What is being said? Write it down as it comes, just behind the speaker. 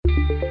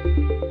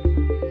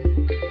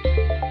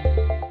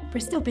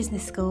Bristol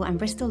Business School and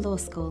Bristol Law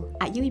School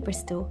at UWE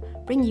Bristol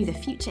bring you the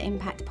Future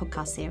Impact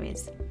podcast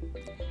series.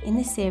 In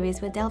this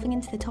series, we're delving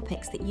into the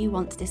topics that you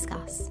want to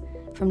discuss,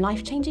 from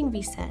life-changing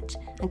research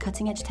and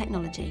cutting-edge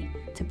technology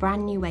to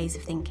brand new ways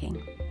of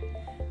thinking.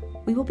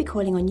 We will be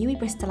calling on UWE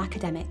Bristol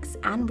academics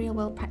and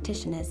real-world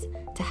practitioners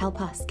to help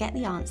us get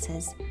the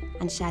answers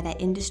and share their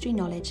industry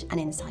knowledge and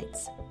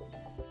insights.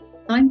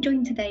 I'm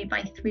joined today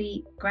by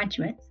three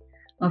graduates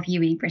of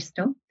UWE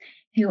Bristol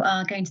who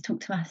are going to talk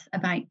to us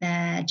about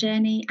their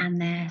journey and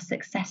their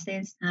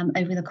successes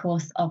over the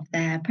course of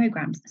their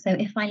programmes. So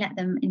if I let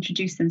them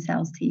introduce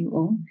themselves to you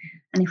all,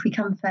 and if we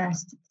come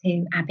first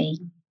to Abby.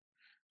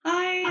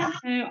 Hi,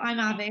 so I'm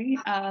Abby,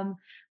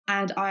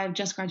 and I've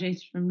just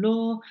graduated from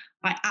law.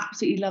 I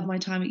absolutely love my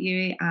time at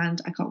UWE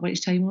and I can't wait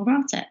to tell you more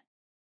about it.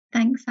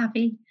 Thanks,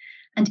 Abby.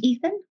 And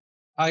Ethan?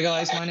 Hi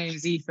guys, my name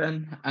is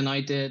Ethan and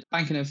I did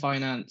banking and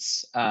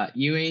finance at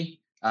UWE.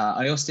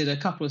 I also did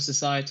a couple of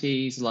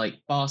societies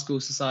like Bar School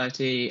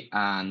Society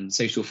and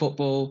Social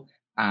Football,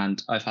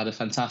 and I've had a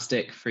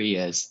fantastic 3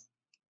 years.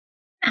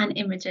 And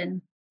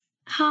Imogen.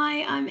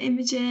 Hi, I'm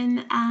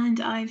Imogen and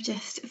I've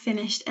just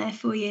finished a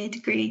 4-year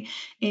degree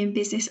in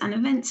business and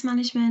events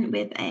management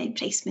with a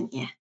placement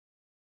year.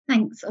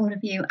 Thanks, all of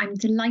you. I'm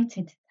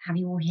delighted to have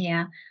you all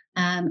here.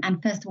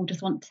 And first of all,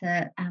 just want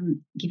to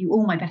give you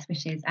all my best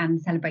wishes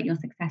and celebrate your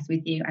success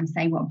with you and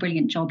say what a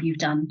brilliant job you've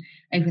done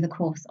over the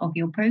course of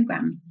your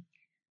programme.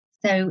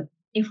 So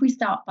if we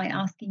start by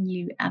asking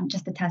you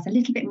just to tell us a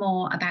little bit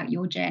more about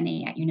your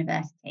journey at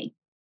university.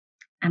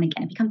 And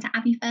again, if you come to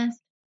Abby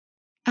first.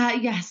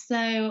 Yes,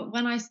 so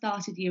when I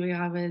started UWE,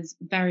 I was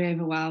very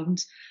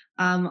overwhelmed.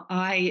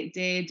 I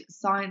did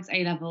science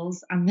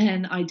A-levels and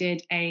then I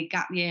did a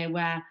gap year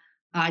where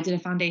I did a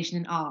foundation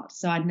in art.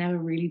 So I'd never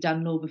really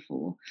done law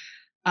before.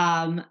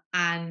 And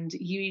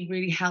UWE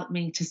really helped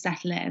me to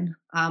settle in.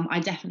 I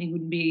definitely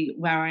wouldn't be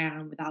where I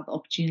am without the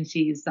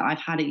opportunities that I've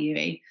had at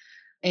UWE.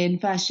 In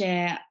first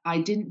year, I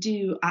didn't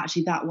do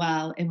actually that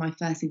well in my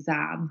first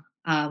exam,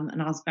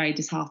 and I was very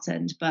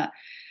disheartened, but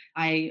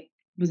I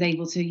was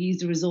able to use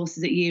the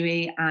resources at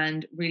UWE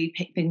and really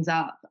pick things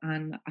up,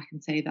 and I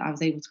can say that I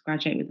was able to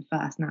graduate with the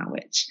first now,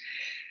 which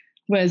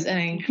was an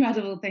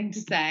incredible thing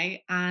to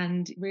say.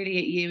 And really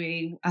at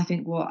UWE, I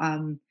think what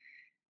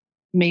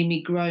made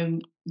me grow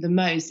the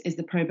most is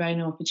the pro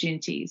bono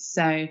opportunities.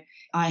 So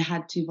I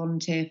had to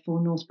volunteer for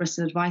North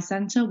Bristol Advice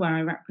Centre, where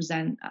I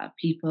represent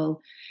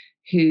people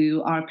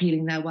who are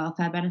appealing their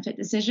welfare benefit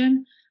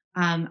decision.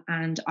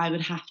 And I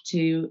would have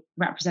to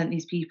represent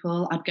these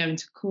people. I'd go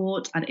into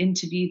court, I'd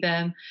interview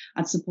them,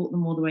 I'd support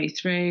them all the way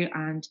through.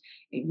 And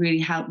it really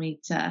helped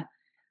me to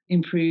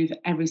improve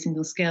every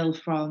single skill,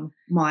 from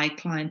my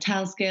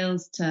clientele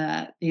skills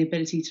to the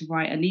ability to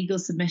write a legal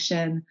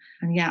submission.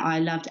 And yeah, I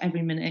loved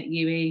every minute at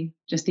UWE,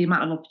 just the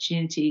amount of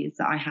opportunities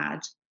that I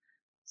had.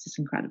 It's just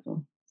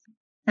incredible.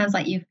 Sounds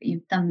like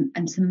you've done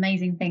some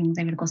amazing things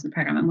over the course of the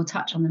programme, and we'll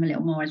touch on them a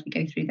little more as we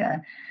go through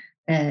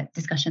the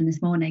discussion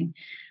this morning.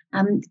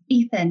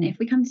 Ethan, if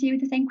we come to you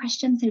with the same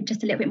question, so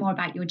just a little bit more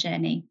about your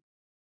journey.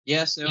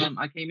 Yeah, so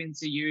I came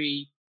into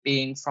UWE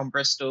being from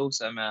Bristol,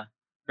 so I'm a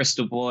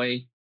Bristol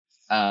boy.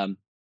 Even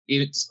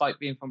despite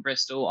being from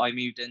Bristol, I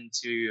moved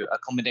into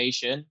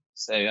accommodation.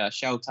 So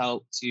shout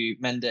out to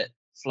Mendit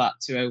Flat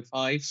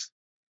 205.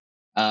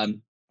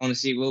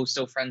 Honestly, we're all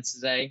still friends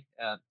today.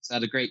 So I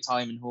had a great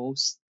time in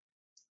halls.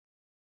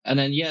 And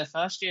then, yeah,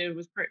 first year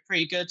was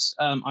pretty good.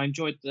 I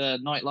enjoyed the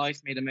nightlife,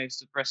 made the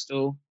most of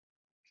Bristol.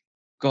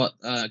 Got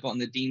on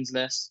the Dean's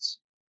list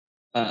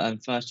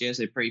first year,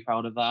 so pretty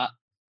proud of that.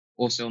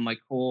 Also on my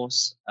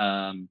course,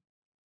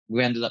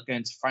 we ended up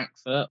going to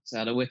Frankfurt, so I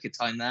had a wicked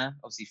time there.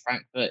 Obviously,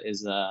 Frankfurt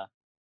is a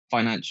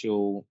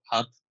financial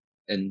hub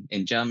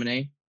in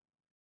Germany.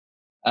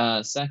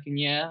 Second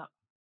year,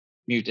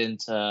 moved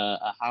into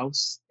a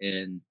house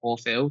in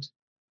Horfield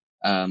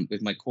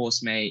with my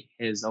course mate,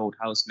 his old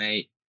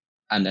housemate,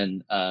 and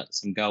then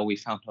some girl we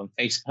found on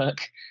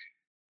Facebook.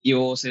 You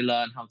also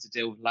learn how to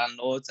deal with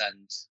landlords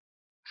and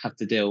have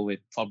to deal with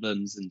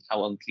problems and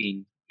how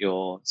unclean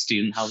your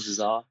student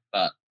houses are,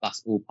 but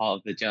that's all part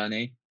of the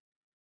journey.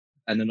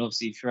 And then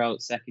obviously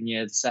throughout second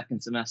year, the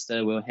second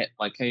semester, we were hit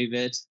by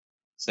COVID.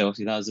 So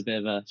obviously that was a bit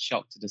of a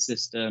shock to the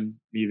system,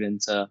 moving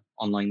to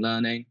online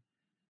learning.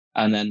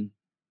 And then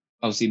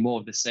obviously more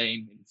of the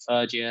same in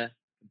third year,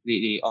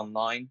 completely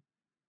online.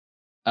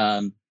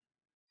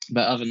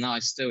 But other than that, I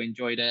still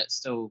enjoyed it,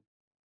 still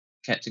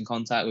kept in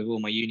contact with all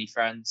my uni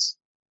friends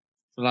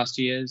for the last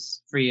 3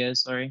 years.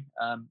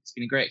 It's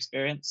been a great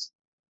experience.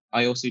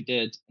 I also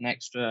did an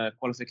extra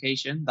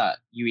qualification that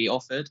UWE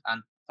offered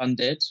and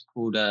funded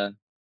called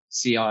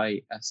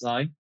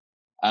CISI.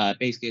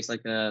 Basically, it's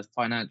like a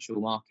financial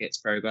markets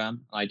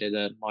program. I did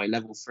my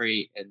level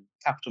 3 in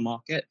capital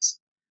markets.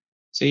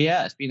 So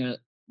yeah, it's been a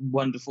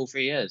wonderful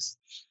 3 years.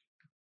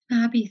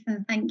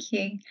 Ethan, thank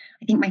you.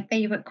 I think my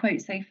favourite quote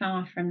so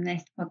far from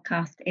this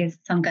podcast is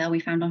some girl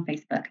we found on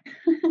Facebook.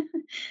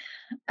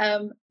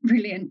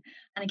 Brilliant.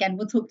 And again,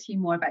 we'll talk to you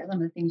more about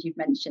some of the things you've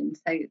mentioned.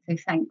 So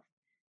thanks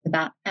for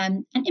that.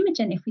 And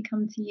Imogen, if we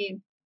come to you.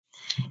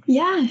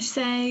 Yeah,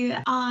 so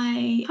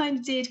I kind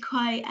of did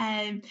quite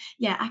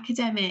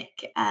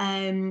academic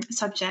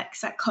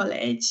subjects at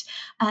college,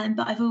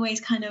 but I've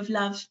always kind of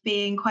loved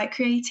being quite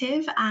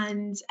creative.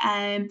 And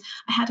I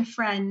had a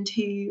friend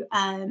who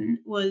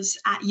was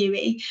at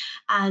UWE,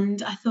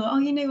 and I thought, oh,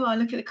 you know what, I'll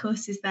look at the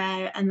courses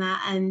there and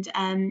that, and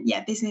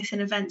business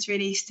and events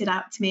really stood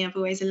out to me. I've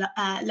always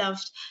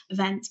loved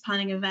events,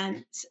 planning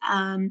events.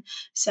 I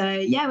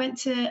went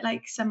to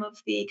like some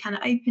of the kind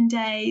of open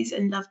days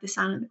and loved the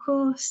sound of the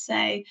course.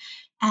 So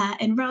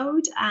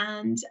enrolled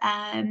and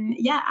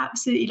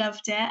absolutely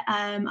loved it.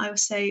 I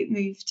also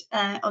moved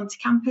onto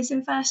campus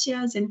in first year.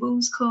 I was in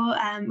Wolves Court,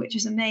 which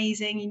was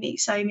amazing. You meet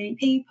so many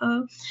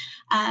people.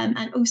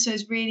 And also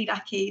was really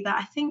lucky that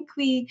I think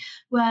we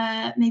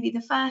were maybe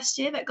the first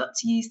year that got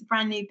to use the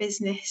brand new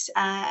business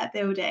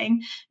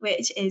building,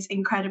 which is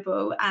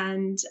incredible.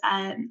 And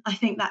I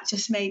think that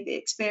just made the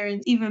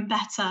experience even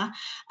better.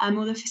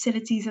 All the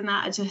facilities and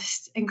that are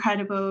just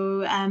incredible.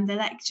 The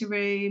lecture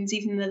rooms,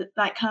 even the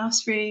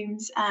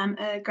classrooms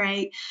are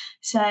great.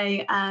 So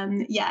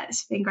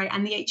it's been great.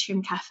 And the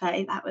Atrium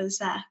Cafe, that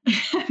was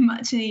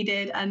much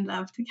needed, and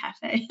loved the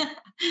cafe.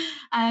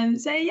 And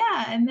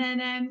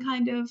then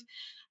kind of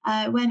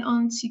went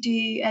on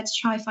to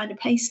try find a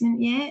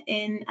placement year.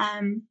 In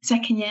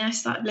second year, I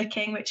started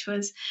looking, which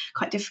was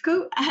quite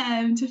difficult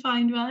to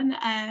find one,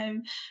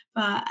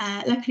 but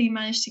luckily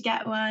managed to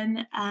get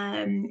one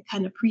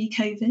kind of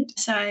pre-COVID.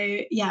 So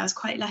I was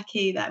quite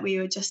lucky that we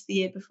were just the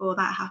year before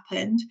that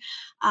happened.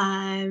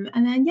 And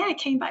then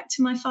came back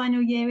to my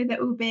final year with it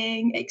all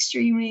being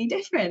extremely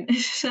different.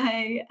 So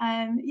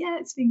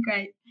it's been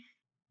great.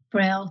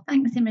 Brill.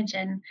 Thanks,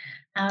 Imogen.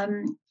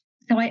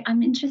 So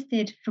I'm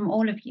interested from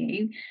all of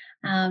you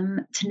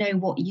to know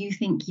what you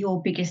think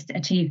your biggest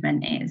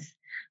achievement is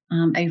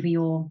over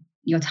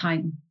your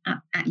time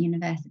at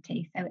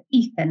university. So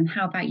Ethan,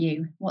 how about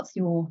you? What's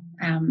your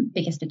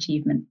biggest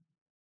achievement?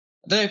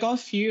 I've got a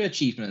few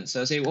achievements.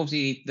 So I'd say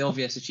obviously the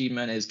obvious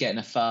achievement is getting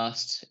a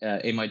first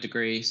in my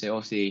degree. So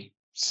obviously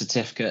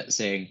certificate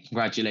saying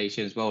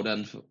congratulations, well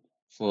done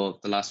for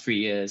the last 3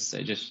 years. So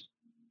it just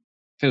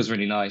feels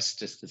really nice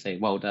just to say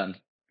well done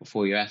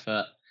for your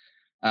effort.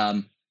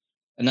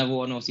 Another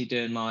one, obviously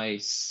doing my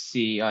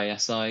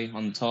CISI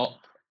on top.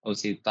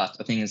 Obviously that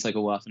I think it's like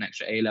worth an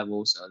extra A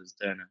level. So I was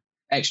doing an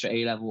extra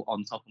A level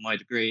on top of my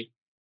degree.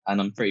 And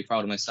I'm pretty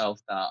proud of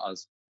myself that I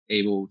was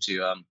able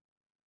to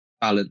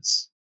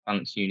balance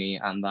uni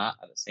and that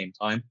at the same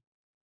time.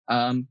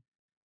 And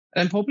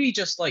probably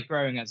just like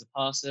growing as a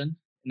person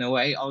in a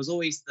way. I was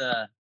always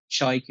the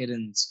shy kid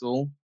in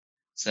school.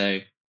 So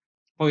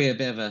probably a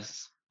bit of a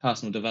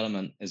personal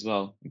development as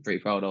well. I'm pretty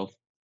proud of.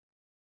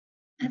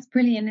 That's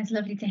brilliant. It's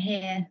lovely to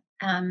hear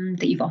that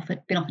you've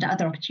been offered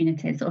other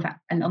opportunities sort of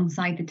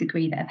alongside the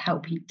degree that have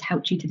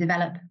helped you to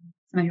develop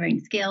some of your own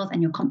skills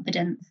and your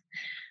confidence.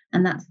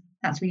 And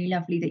that's really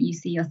lovely that you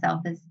see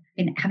yourself as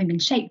having been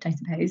shaped, I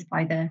suppose,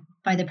 by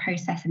the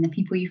process and the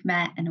people you've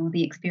met and all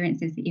the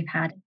experiences that you've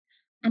had.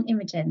 And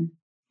Imogen?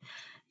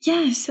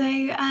 Yeah, so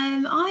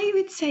I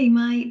would say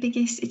my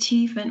biggest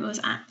achievement was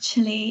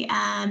actually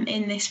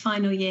in this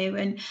final year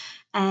when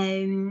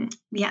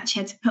we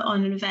actually had to put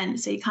on an event.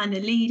 So you kind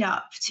of lead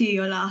up to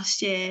your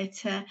last year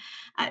to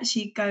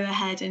actually go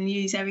ahead and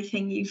use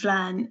everything you've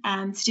learned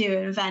to do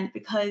an event,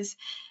 because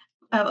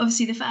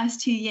obviously the first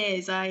 2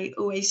 years I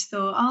always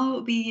thought,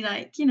 it'll be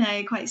like,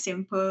 quite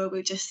simple.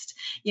 We'll just,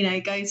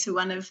 go to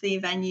one of the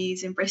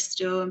venues in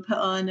Bristol and put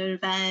on an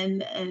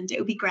event and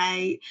it'll be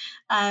great.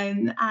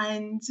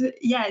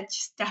 It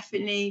just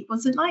definitely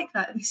wasn't like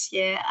that this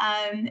year.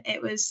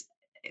 It was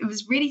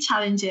really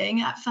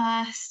challenging at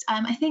first.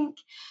 I think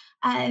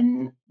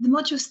the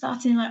module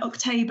started in like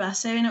October.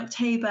 So in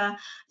October, I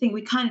think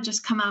we kind of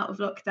just come out of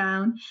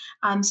lockdown.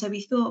 So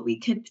we thought we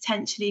could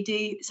potentially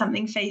do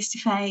something face to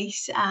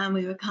face.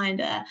 We were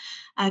kind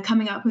of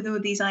coming up with all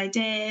these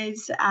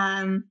ideas.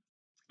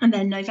 And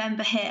then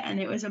November hit and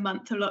it was a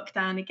month of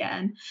lockdown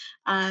again.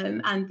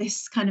 And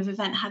this kind of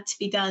event had to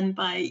be done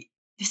by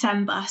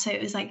December. So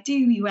it was like,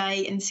 do we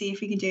wait and see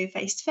if we can do a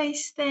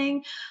face-to-face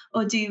thing?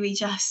 Or do we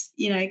just,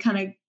 kind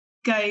of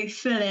go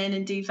full in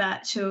and do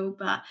virtual?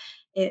 But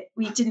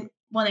we didn't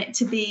want it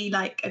to be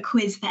like a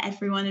quiz that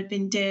everyone had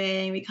been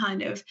doing. We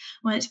kind of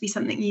want it to be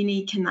something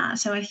unique in that.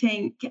 So I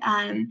think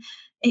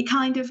it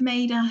kind of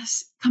made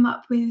us come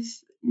up with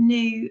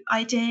new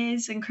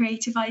ideas and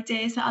creative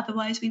ideas that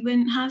otherwise we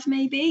wouldn't have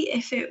maybe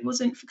if it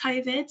wasn't for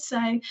COVID. So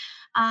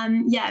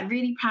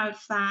really proud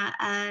of that.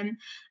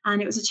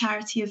 And it was a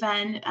charity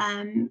event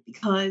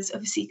because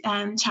obviously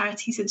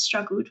charities had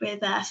struggled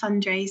with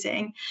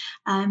fundraising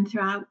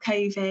throughout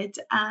COVID.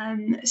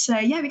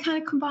 We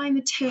kind of combined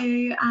the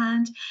two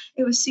and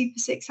it was super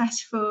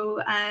successful.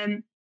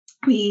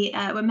 We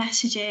were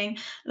messaging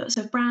lots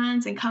of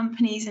brands and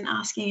companies and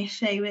asking if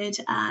they would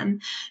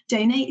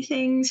donate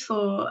things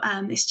for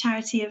this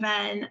charity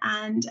event.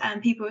 And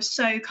people were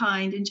so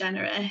kind and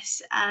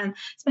generous,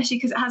 especially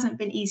because it hasn't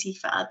been easy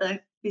for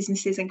other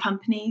businesses and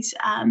companies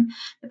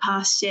the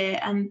past year,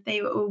 and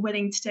they were all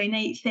willing to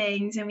donate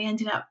things, and we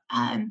ended up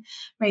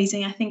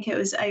raising, I think it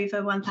was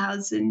over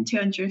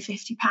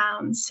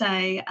 £1,250.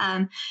 So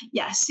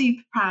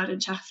super proud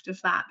and chuffed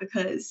of that,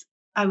 because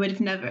I would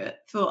have never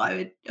thought I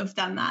would have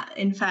done that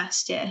in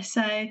first year.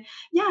 So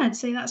I'd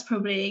say that's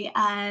probably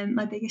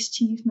my biggest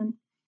achievement.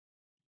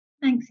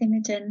 Thanks,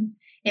 Imogen.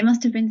 It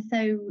must have been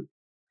so,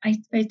 I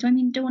suppose,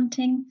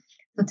 daunting,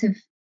 sort of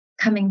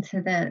coming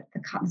to the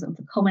sort of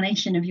the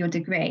culmination of your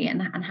degree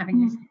and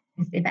having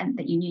this event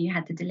that you knew you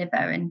had to deliver,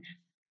 and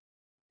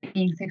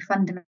being so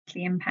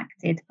fundamentally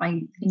impacted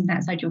by things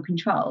outside your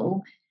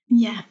control.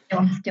 Yeah.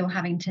 Still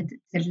having to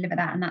deliver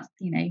that, and that's,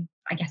 I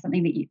guess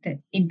something that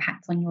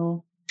impacts on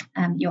your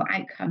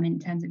outcome in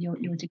terms of your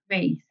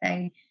degree.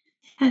 So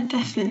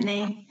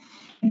definitely.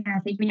 Yeah,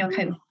 so you and your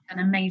coach have done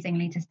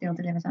amazingly to still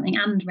deliver something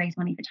and raise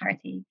money for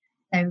charity.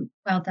 So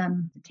well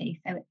done, the two.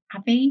 So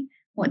Abby,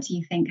 what do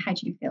you think? How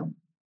do you feel?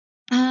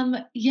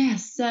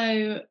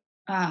 So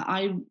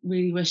I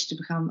really wish to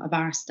become a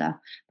barrister.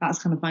 That's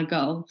kind of my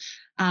goal.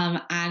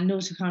 And in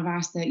order to become a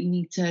barrister, you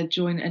need to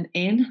join an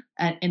inn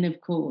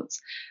of court.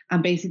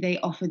 And basically they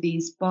offer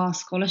these bar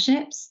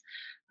scholarships.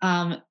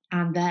 And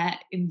they're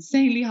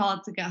insanely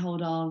hard to get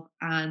hold of.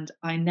 And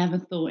I never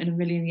thought in a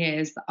million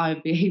years that I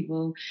would be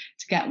able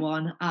to get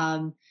one.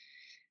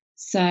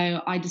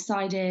 So I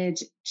decided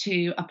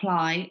to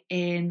apply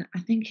in, I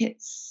think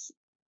it's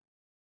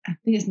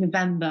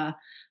November,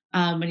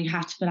 when you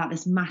have to fill out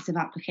this massive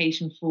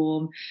application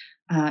form,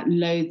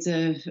 loads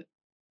of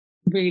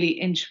really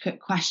intricate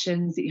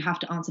questions that you have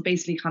to answer,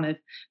 basically kind of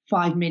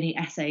 5 mini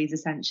essays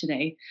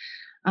essentially.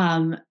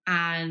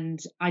 And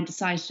I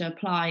decided to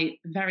apply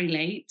very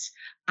late,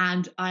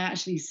 and I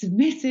actually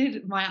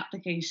submitted my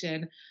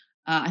application,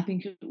 I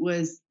think it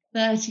was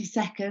 30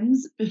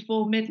 seconds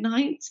before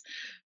midnight.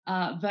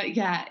 But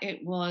yeah,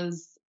 it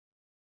was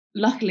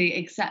luckily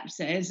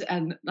accepted,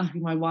 and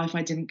luckily my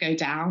Wi-Fi didn't go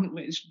down,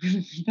 which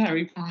was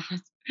very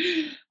bad.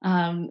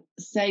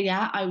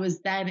 I was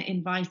then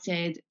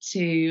invited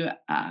to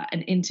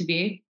an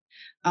interview,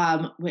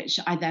 which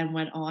I then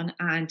went on,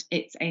 and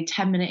it's a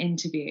 10-minute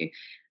interview.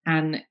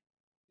 And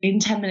in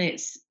 10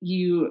 minutes,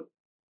 you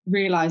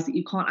realize that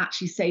you can't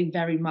actually say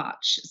very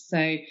much.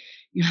 So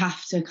you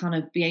have to kind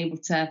of be able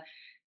to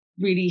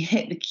really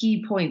hit the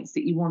key points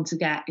that you want to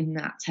get in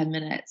that 10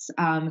 minutes.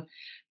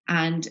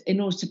 And in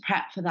order to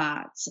prep for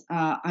that,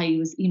 I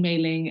was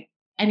emailing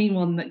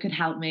anyone that could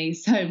help me.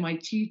 So my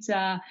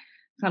tutor,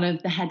 kind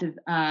of the head of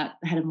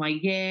my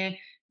year,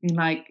 being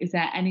like, is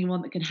there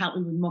anyone that can help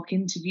me with mock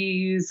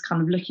interviews,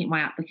 kind of looking at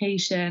my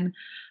application.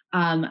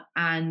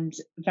 And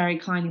very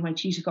kindly, my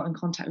tutor got in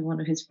contact with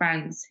one of his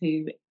friends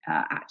who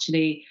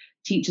actually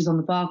teaches on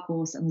the bar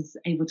course and was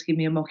able to give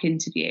me a mock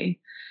interview.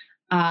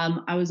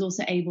 I was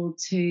also able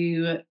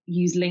to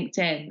use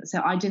LinkedIn.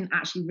 So I didn't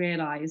actually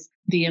realize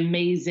the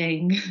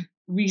amazing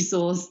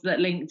resource that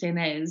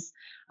LinkedIn is.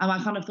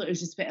 I kind of thought it was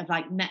just a bit of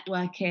like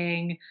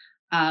networking.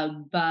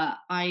 But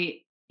I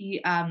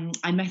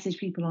messaged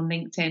people on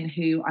LinkedIn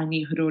who I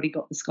knew had already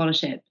got the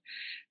scholarship,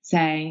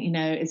 saying,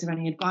 is there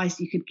any advice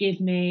you could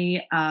give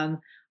me? I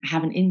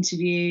have an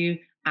interview.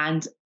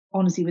 And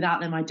honestly,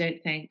 without them, I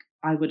don't think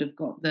I would have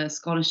got the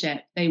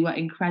scholarship. They were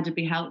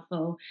incredibly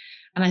helpful.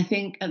 And I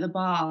think at the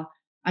bar,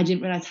 I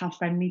didn't realize how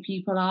friendly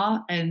people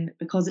are. And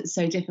because it's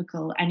so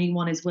difficult,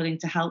 anyone is willing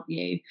to help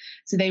you.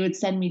 So they would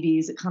send me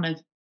these kind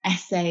of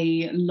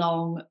essay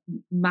long,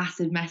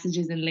 massive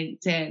messages in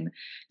LinkedIn,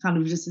 kind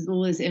of just with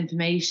all this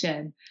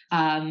information.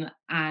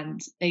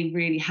 And they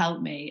really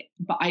helped me.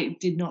 But I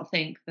did not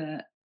think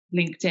that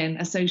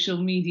LinkedIn, a social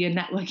media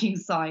networking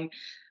site,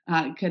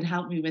 could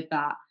help me with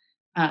that.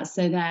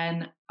 So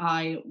then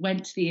I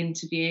went to the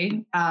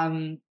interview.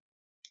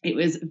 It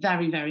was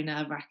very, very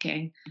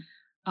nerve-wracking.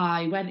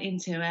 I went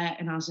into it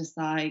and I was just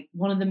like,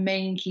 one of the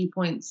main key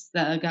points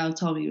that a girl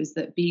told me was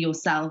that be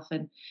yourself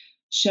and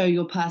show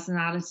your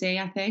personality.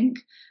 I think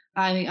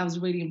that was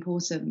really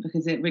important,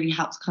 because it really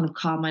helps kind of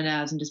calm my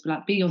nerves and just be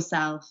like, be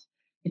yourself.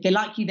 If they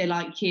like you, they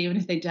like you. And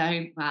if they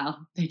don't,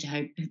 well, they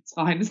don't. It's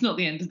fine. It's not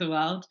the end of the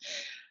world.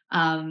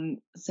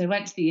 So I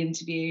went to the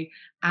interview,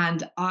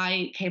 and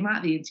I came out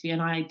of the interview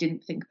and I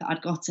didn't think that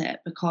I'd got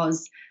it,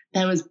 because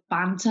there was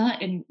banter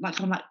in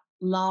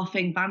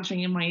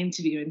bantering in my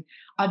interview. And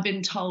I've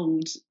been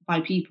told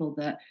by people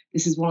that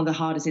this is one of the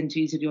hardest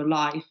interviews of your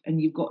life,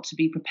 and you've got to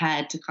be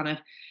prepared to kind of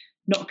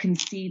not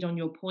concede on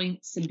your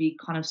points and be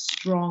kind of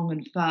strong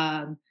and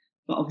firm,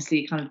 but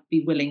obviously kind of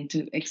be willing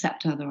to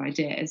accept other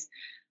ideas.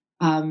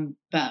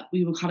 But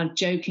we were kind of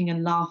joking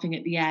and laughing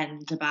at the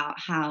end about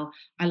how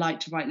I like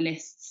to write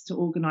lists to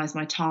organise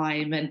my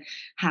time, and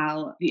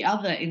how the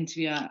other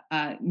interviewer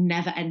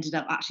never ended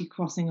up actually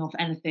crossing off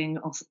anything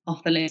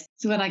off the list.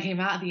 So when I came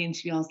out of the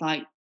interview, I was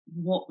like,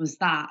 what was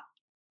that?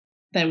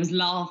 There was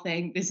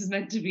laughing. This is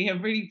meant to be a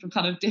really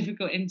kind of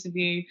difficult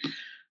interview.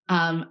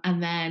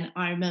 And then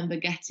I remember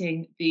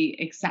getting the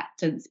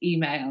acceptance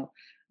email,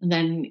 and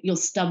then your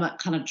stomach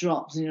kind of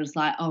drops and you're just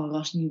like, oh my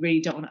gosh, and you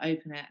really don't want to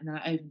open it. And then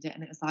I opened it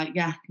and it was like,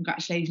 yeah,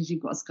 congratulations,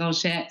 you've got a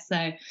scholarship.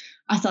 So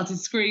I started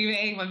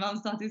screaming, my mum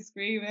started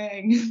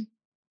screaming.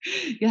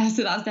 Yeah,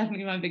 so that's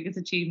definitely my biggest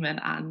achievement.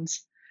 And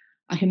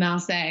I can now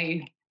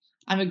say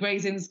I'm a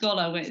grazing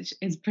scholar, which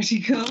is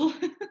pretty cool.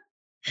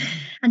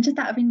 And just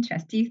out of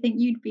interest, do you think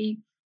you'd be,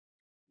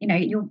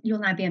 you'll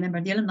now be a member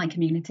of the alumni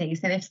community.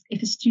 So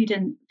if a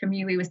student from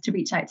UWE was to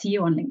reach out to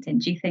you on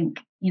LinkedIn, do you think,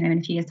 in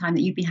a few years' time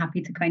that you'd be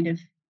happy to kind of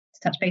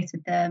touch base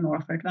with them or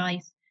offer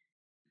advice?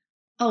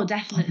 Oh,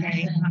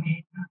 definitely.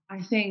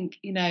 I think,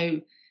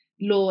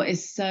 law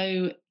is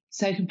so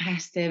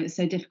competitive. It's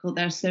so difficult.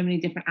 There are so many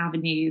different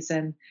avenues.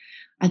 And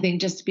I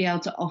think just to be able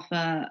to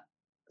offer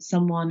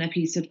someone a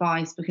piece of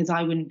advice, because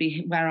I wouldn't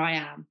be where I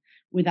am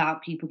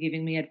without people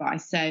giving me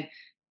advice. So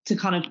to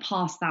kind of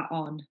pass that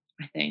on,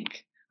 I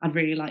think I'd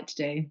really like to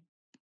do.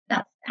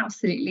 That's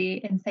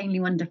absolutely insanely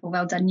wonderful.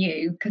 Well done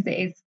you, because it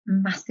is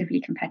massively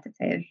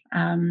competitive.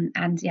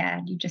 And yeah,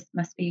 you just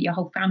must be, your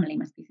whole family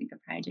must be super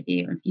proud of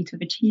you and for you to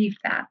have achieved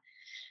that.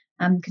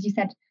 Because you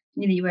said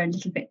you were a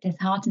little bit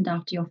disheartened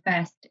after your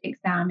first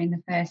exam in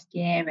the first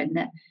year, and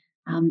that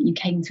you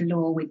came to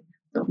law with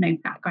sort of no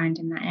background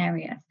in that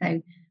area.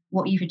 So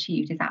what you've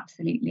achieved is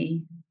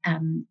absolutely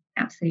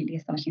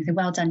astonishing. So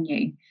well done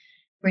you.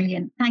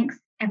 Brilliant. Thanks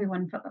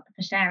everyone for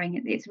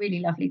sharing. It's really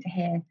lovely to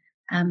hear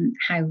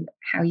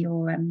how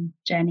your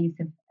journeys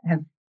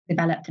have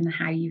developed and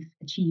how you've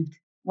achieved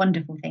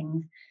wonderful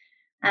things.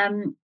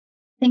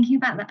 Thinking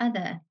about the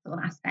other sort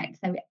of aspects,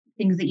 so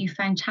things that you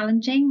found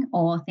challenging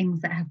or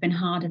things that have been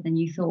harder than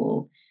you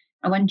thought,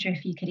 I wonder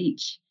if you could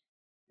each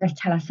just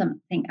tell us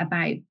something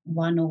about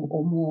one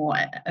or more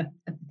of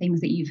the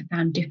things that you've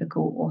found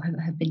difficult or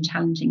have been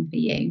challenging for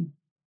you.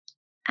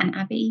 And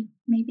Abby,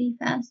 maybe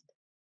first.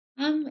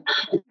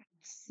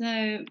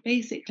 So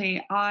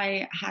basically,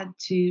 I had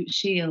to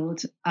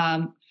shield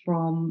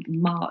from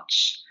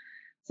March.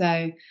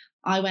 So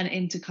I went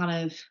into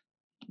kind of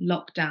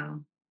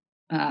lockdown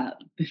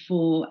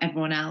before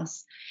everyone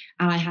else,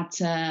 and I had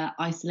to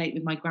isolate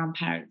with my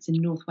grandparents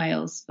in North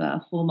Wales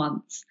for 4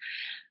 months.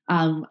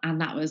 And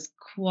that was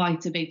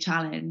quite a big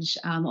challenge.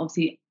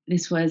 Obviously,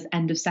 this was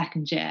end of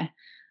second year,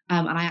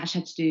 and I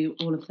actually had to do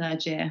all of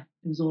third year.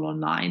 It was all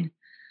online.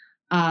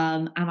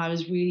 And I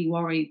was really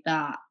worried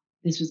that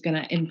this was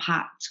going to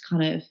impact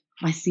kind of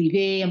my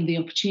CV and the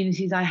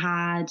opportunities I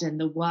had and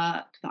the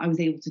work that I was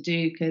able to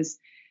do. Because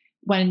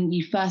when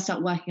you first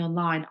start working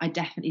online, I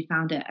definitely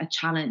found it a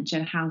challenge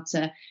and how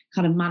to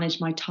kind of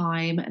manage my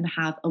time and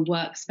have a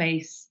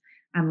workspace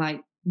and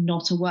like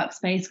not a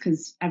workspace,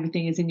 because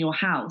everything is in your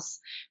house.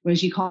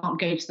 Whereas you can't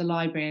go to the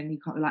library and you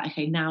can't be like,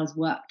 okay, now is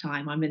work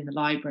time, I'm in the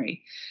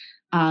library.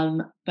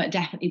 But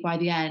definitely by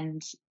the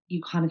end,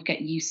 you kind of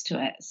get used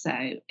to it. So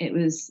it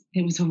was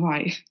all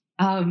right.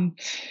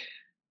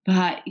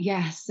 But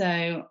yeah,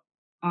 so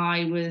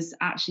I was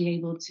actually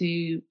able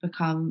to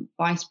become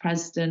vice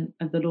president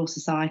of the Law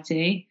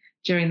Society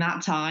during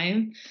that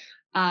time,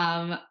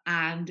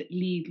 and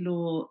lead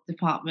law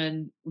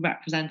department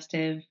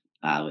representative,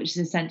 which is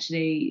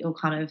essentially your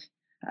kind of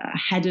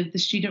head of the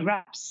student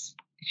reps,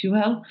 if you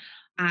will.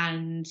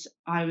 And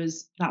that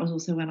was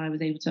also when I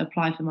was able to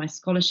apply for my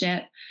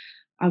scholarship.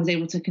 I was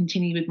able to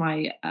continue with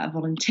my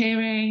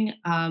volunteering,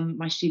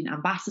 my student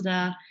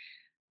ambassador,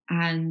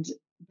 and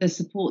the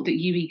support that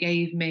UWE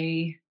gave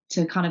me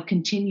to kind of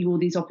continue all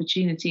these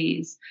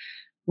opportunities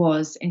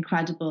was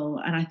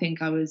incredible. And I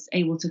think I was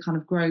able to kind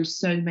of grow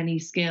so many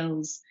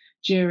skills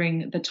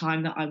during the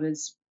time that I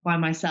was by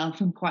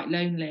myself and quite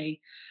lonely,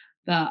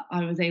 that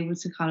I was able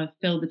to kind of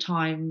fill the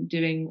time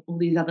doing all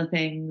these other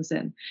things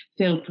and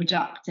feel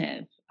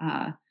productive,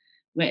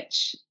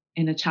 which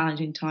in a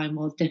challenging time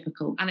was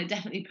difficult. And it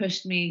definitely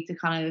pushed me to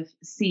kind of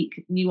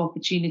seek new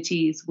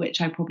opportunities,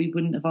 which I probably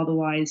wouldn't have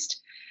otherwise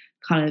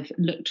kind of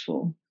looked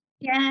for.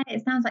 Yeah,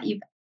 it sounds like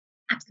you've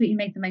absolutely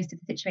made the most of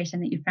the situation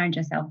that you found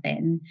yourself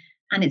in.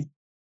 And it's,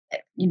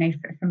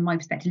 from my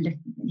perspective,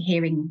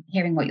 hearing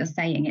what you're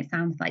saying, it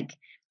sounds like,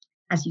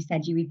 as you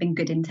said, you've been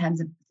good in terms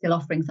of still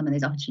offering some of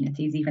those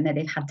opportunities, even though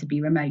they've had to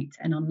be remote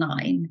and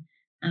online.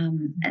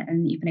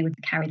 And you've been able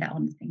to carry that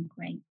on. It's been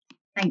great.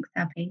 Thanks,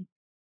 Abby.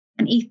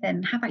 And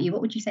Ethan, how about you?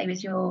 What would you say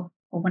was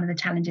one of the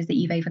challenges that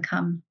you've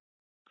overcome?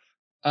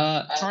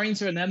 Trying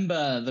to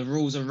remember the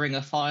rules of Ring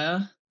of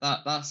Fire.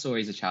 That's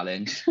always a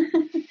challenge.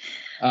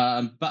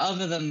 But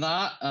other than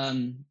that,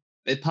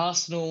 the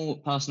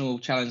personal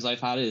challenge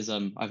I've had is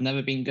I've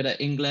never been good at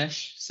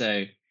English,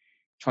 so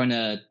trying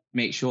to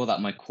make sure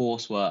that my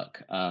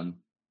coursework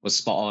was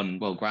spot on,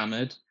 well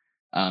grammared.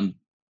 Other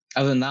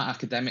than that,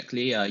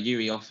 academically,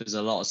 UWE offers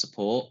a lot of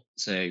support,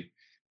 so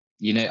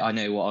I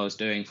know what I was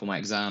doing for my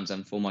exams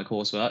and for my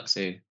coursework,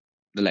 so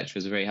the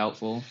lecturers are very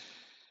helpful.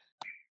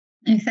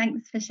 No,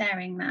 thanks for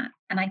sharing that.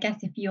 And I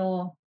guess if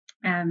your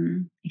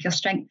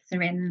strengths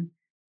are in,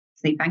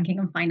 say, banking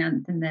and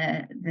finance and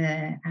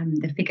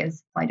the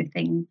figures side of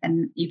things,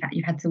 then you've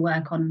had to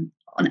work on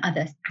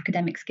other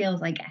academic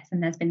skills, I guess.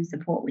 And there's been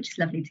support, which is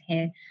lovely to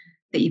hear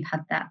that you've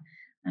had that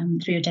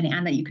through your journey,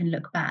 and that you can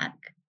look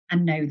back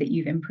and know that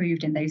you've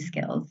improved in those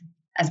skills,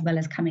 as well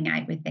as coming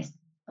out with this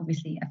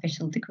obviously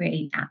official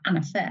degree and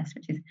a first,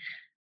 which is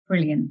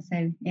brilliant.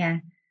 So yeah,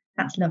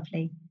 that's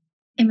lovely.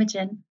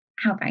 Imogen,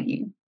 how about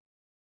you?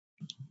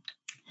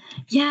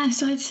 Yeah,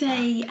 so I'd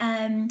say,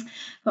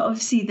 but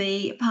obviously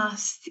the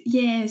past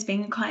year has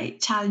been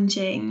quite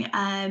challenging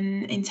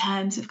in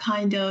terms of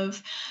kind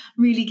of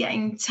really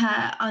getting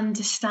to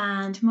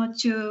understand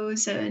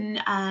modules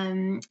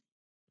and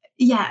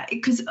yeah,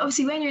 because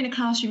obviously when you're in a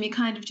classroom, you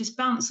kind of just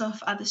bounce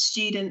off other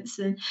students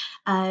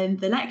and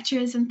the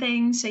lecturers and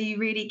things. So you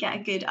really get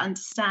a good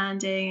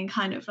understanding and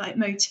kind of like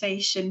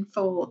motivation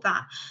for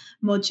that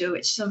module,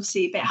 which is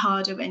obviously a bit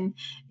harder when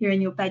you're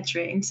in your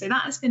bedroom. So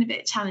that has been a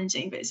bit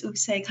challenging, but it's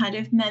also kind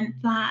of meant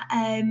that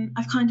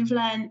I've kind of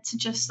learned to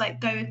just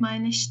like go with my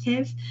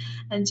initiative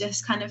and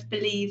just kind of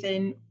believe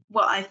in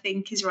what I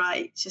think is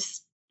right.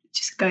 Just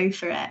go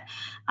for it.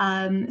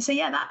 So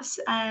yeah, that's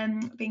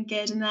been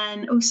good. And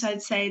then also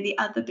I'd say the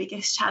other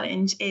biggest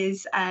challenge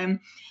is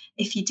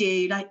if you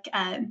do like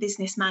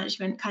business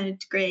management kind of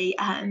degree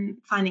and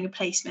finding a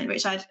placement,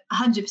 which I'd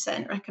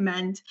 100%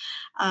 recommend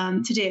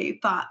to do,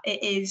 but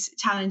it is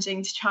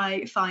challenging to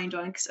try find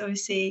one because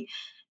obviously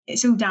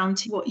it's all down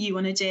to what you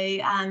want to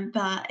do,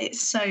 but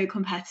it's so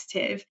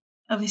competitive.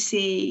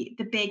 Obviously,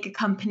 the bigger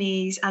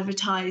companies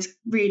advertise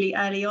really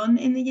early on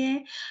in the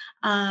year,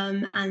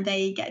 and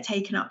they get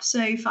taken up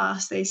so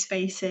fast, those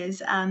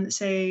spaces.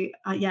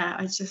 Yeah,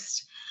 I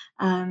just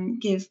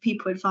give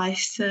people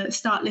advice to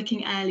start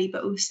looking early,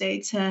 but also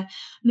to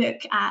look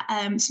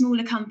at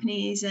smaller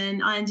companies.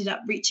 And I ended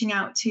up reaching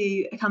out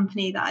to a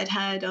company that I'd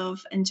heard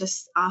of and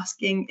just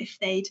asking if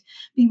they'd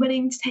be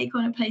willing to take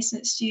on a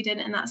placement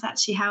student. And that's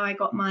actually how I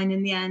got mine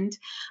in the end.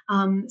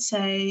 So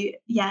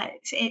yeah,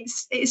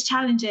 it's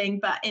challenging,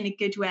 but in a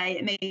good way.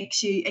 It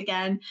makes you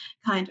again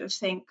kind of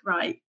think,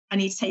 right, I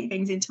need to take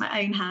things into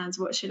my own hands.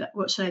 What should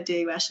I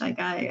do? Where should I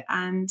go?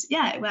 And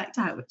yeah, it worked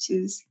out, which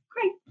is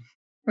great.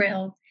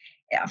 Brilliant.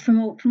 From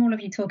all of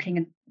you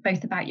talking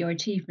both about your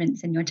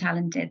achievements and your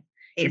challenges,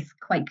 it's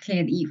quite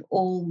clear that you've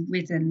all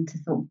risen to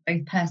sort of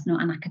both personal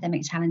and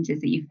academic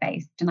challenges that you've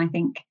faced. And I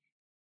think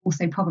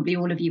also probably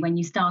all of you, when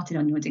you started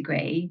on your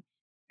degree,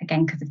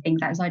 again, because of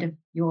things outside of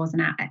yours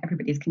and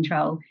everybody's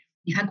control,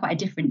 you've had quite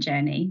a different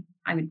journey,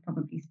 I would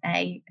probably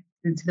say,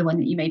 to the one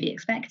that you maybe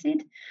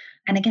expected.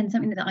 And again,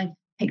 something that I've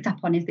picked up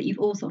on is that you've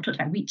all sort of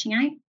talked about reaching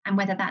out, and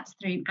whether that's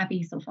through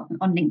Abby sort of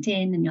on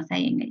LinkedIn, and you're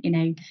saying that, you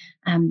know,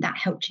 that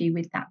helped you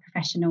with that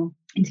professional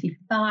interview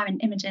for bar,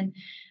 and Imogen,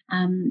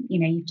 you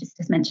know, you've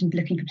just mentioned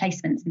looking for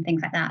placements and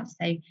things like that.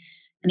 So, I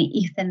mean,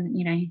 Ethan,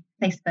 you know,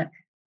 Facebook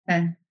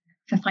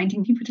for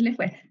finding people to live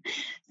with.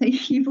 So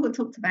you've all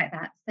talked about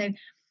that. So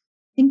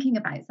thinking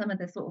about some of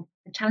the sort of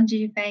the challenges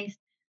you faced,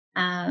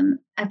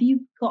 have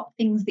you got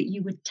things that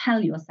you would tell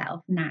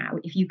yourself now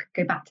if you could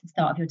go back to the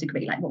start of your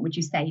degree? Like, what would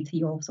you say to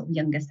your sort of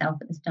younger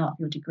self at the start of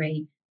your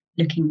degree,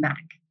 looking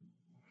back?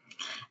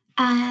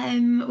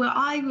 Well,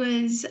 I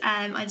was,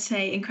 I'd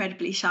say,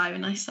 incredibly shy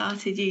when I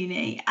started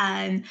uni.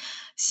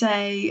 So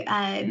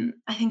I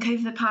think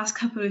over the past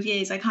couple of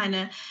years, I kind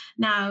of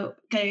now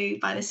go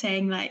by the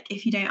saying, like,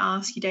 if you don't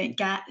ask, you don't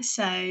get.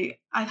 So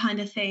I kind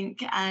of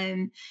think,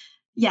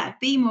 yeah,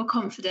 be more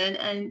confident.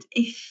 And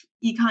if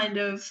you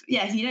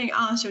if you don't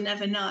ask, you'll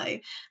never know.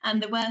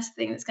 And the worst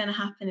thing that's going to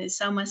happen is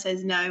someone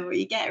says no, or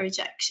you get a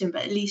rejection,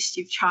 but at least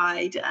you've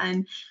tried.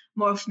 And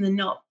more often than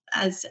not,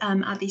 as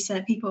Abby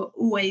said, people are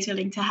always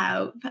willing to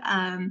help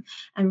and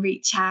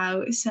reach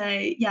out. So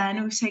yeah, and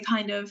also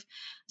kind of,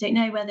 don't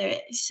know whether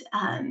it's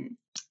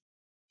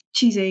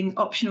choosing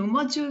optional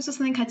modules or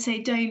something, I'd say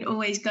don't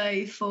always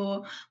go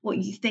for what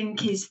you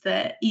think is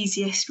the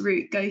easiest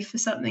route. Go for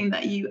something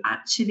that you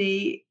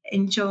actually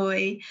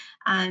enjoy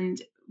and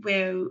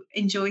will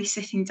enjoy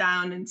sitting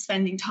down and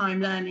spending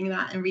time learning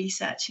that and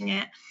researching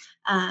it.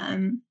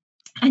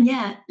 And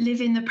yeah, live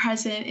in the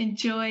present,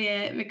 enjoy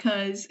it,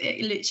 because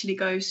it literally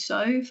goes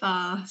so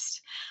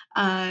fast.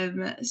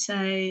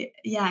 So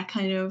yeah,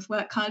 kind of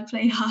work hard,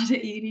 play hard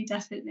at uni,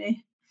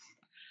 definitely.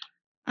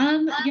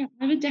 Yeah,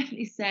 I would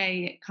definitely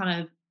say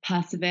kind of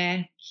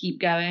persevere, keep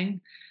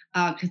going,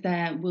 because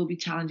there will be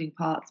challenging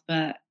parts,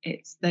 but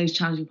it's those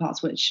challenging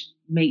parts which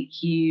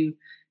make you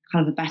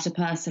kind of a better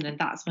person, and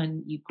that's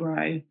when you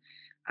grow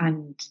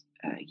and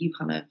you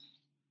kind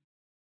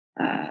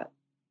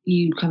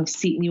of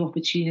seek new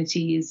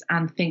opportunities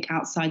and think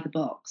outside the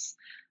box.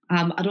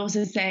 I'd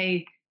also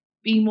say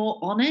be more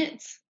on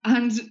it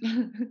and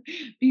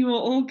be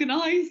more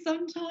organized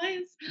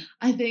sometimes.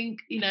 I think,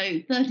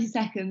 30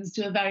 seconds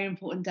to a very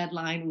important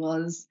deadline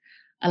was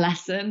a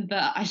lesson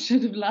that I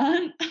should have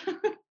learned.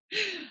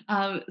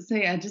 So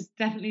yeah, just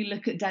definitely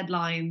look at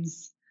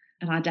deadlines.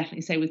 And I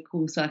definitely say with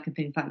coursework and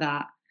things like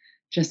that,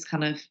 just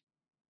kind of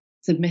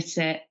submit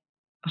it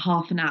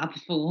half an hour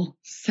before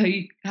so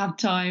you have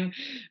time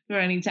for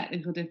any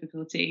technical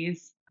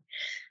difficulties.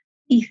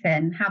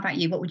 Ethan, how about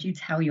you? What would you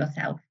tell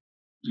yourself?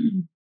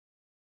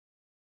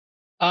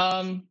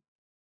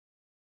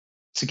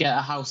 To get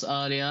a house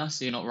earlier,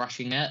 so you're not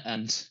rushing it,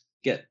 and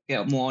get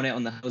more on it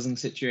on the housing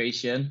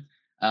situation.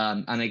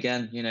 And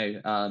again,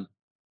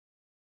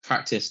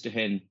 practice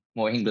doing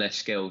more English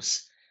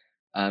skills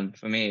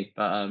for me.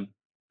 But other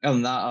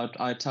than that,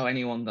 I'd tell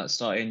anyone that's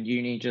starting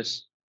uni,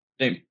 just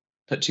don't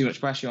put too much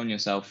pressure on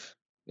yourself.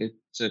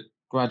 It's a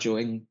gradual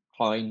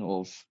incline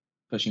of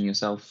pushing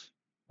yourself,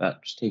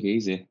 but just take it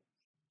easy.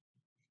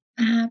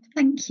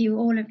 Thank you,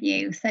 all of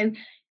you. So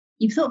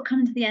you've sort of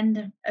come to the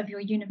end of your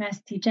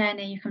university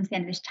journey, you've come to the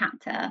end of this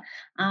chapter.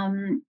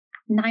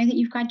 Now that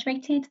you've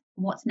graduated,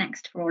 what's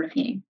next for all of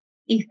you?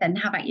 Ethan,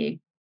 how about you?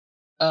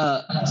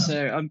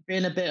 So I'm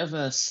being a bit of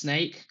a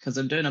snake because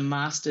I'm doing a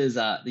master's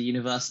at the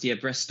University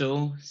of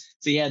Bristol.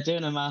 So yeah,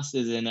 doing a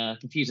master's in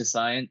computer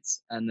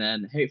science, and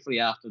then hopefully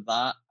after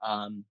that,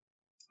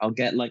 I'll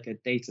get like a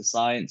data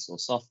science or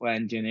software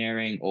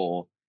engineering,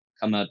 or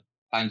become a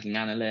banking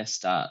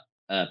analyst at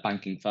a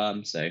banking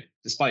firm. So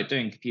despite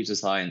doing computer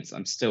science,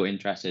 I'm still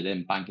interested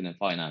in banking and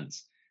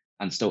finance,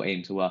 and still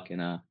aim to work in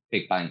a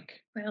big bank.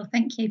 Well,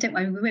 thank you. Don't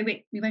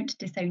worry, we won't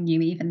disown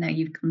you, even though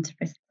you've come to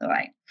Bristol, all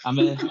right? I'm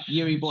a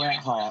UWE boy at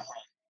heart.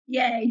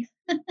 Yay.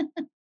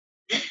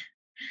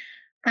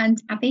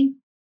 And Abby?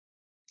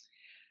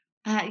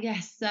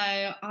 Yes, so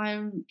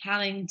I'm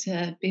planning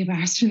to be a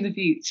barrister in the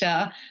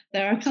future.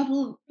 There are a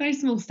couple very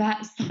small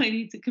steps that I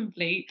need to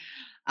complete.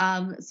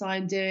 So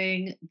I'm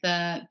doing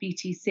the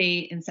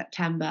BTC in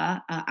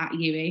September at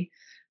UWE.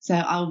 So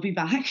I'll be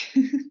back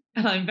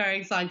and I'm very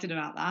excited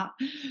about that.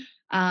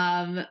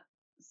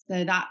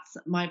 So that's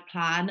my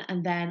plan.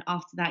 And then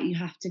after that, you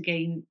have to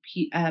gain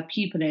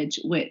pupillage,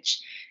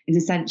 which is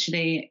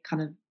essentially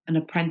kind of an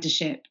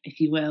apprenticeship, if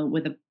you will,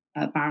 with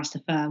a barrister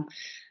firm.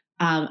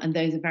 And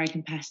those are very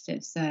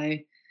competitive. So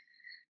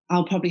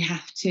I'll probably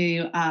have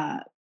to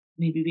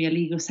maybe be a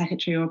legal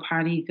secretary or a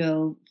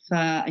paralegal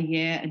for a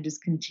year and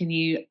just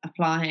continue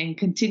applying,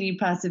 continue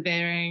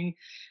persevering.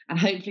 And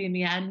hopefully in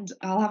the end,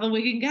 I'll have a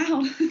wig and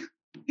gown.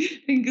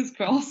 Fingers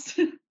crossed.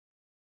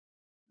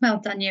 Well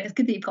done, you. It's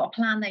good that you've got a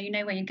plan, though. You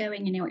know where you're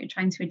going, you know what you're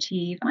trying to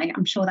achieve.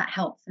 I'm sure that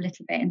helps a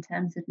little bit in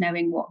terms of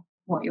knowing what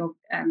you're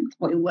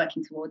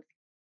working towards.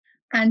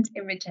 And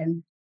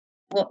Imogen,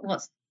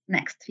 what's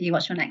next for you?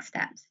 What's your next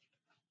steps?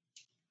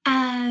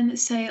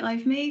 So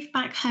I've moved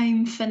back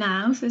home for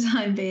now, for the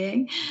time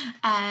being,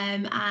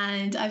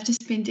 and I've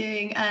just been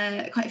doing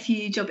quite a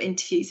few job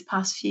interviews the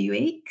past few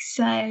weeks.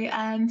 So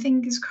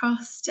fingers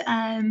crossed,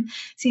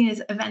 seeing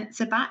as events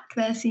are back,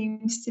 there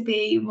seems to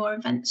be more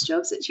events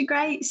jobs, which are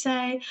great.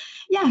 So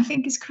yeah,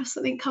 fingers crossed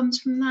something comes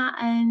from that,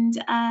 and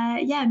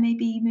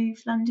maybe move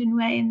London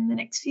way in the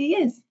next few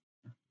years.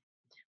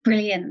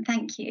 Brilliant,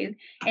 thank you.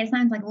 It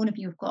sounds like all of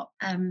you have got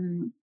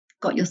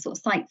your sort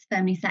of sights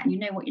firmly set, and you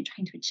know what you're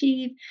trying to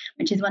achieve,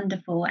 which is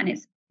wonderful. And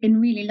it's been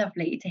really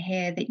lovely to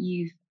hear that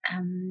you've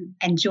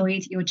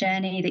enjoyed your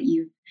journey, that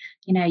you've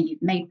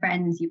made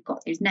friends, you've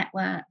got those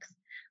networks,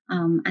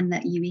 and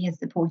that UWE has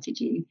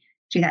supported you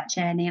through that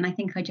journey. And I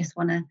think I just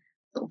want to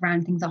sort of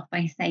round things off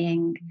by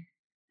saying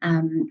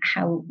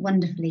how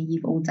wonderfully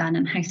you've all done,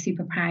 and how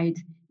super proud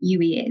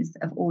UWE is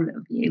of all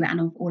of you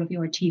and of all of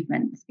your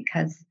achievements,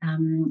 because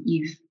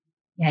you've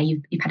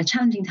had a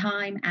challenging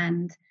time,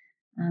 and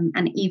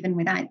even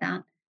without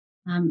that,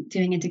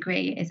 doing a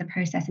degree is a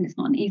process, and it's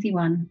not an easy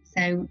one.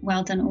 So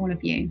well done, all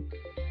of you.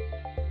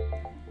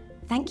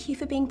 Thank you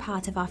for being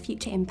part of our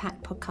Future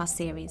Impact podcast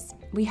series.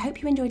 We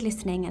hope you enjoyed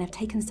listening and have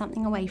taken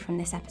something away from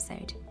this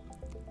episode.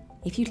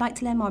 If you'd like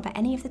to learn more about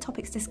any of the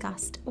topics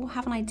discussed, or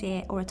have an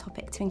idea or a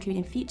topic to include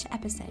in future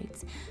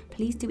episodes,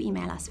 please do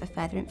email us for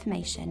further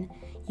information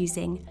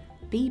using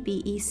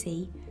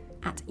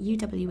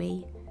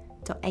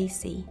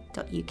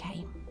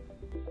bbec@uwe.ac.uk.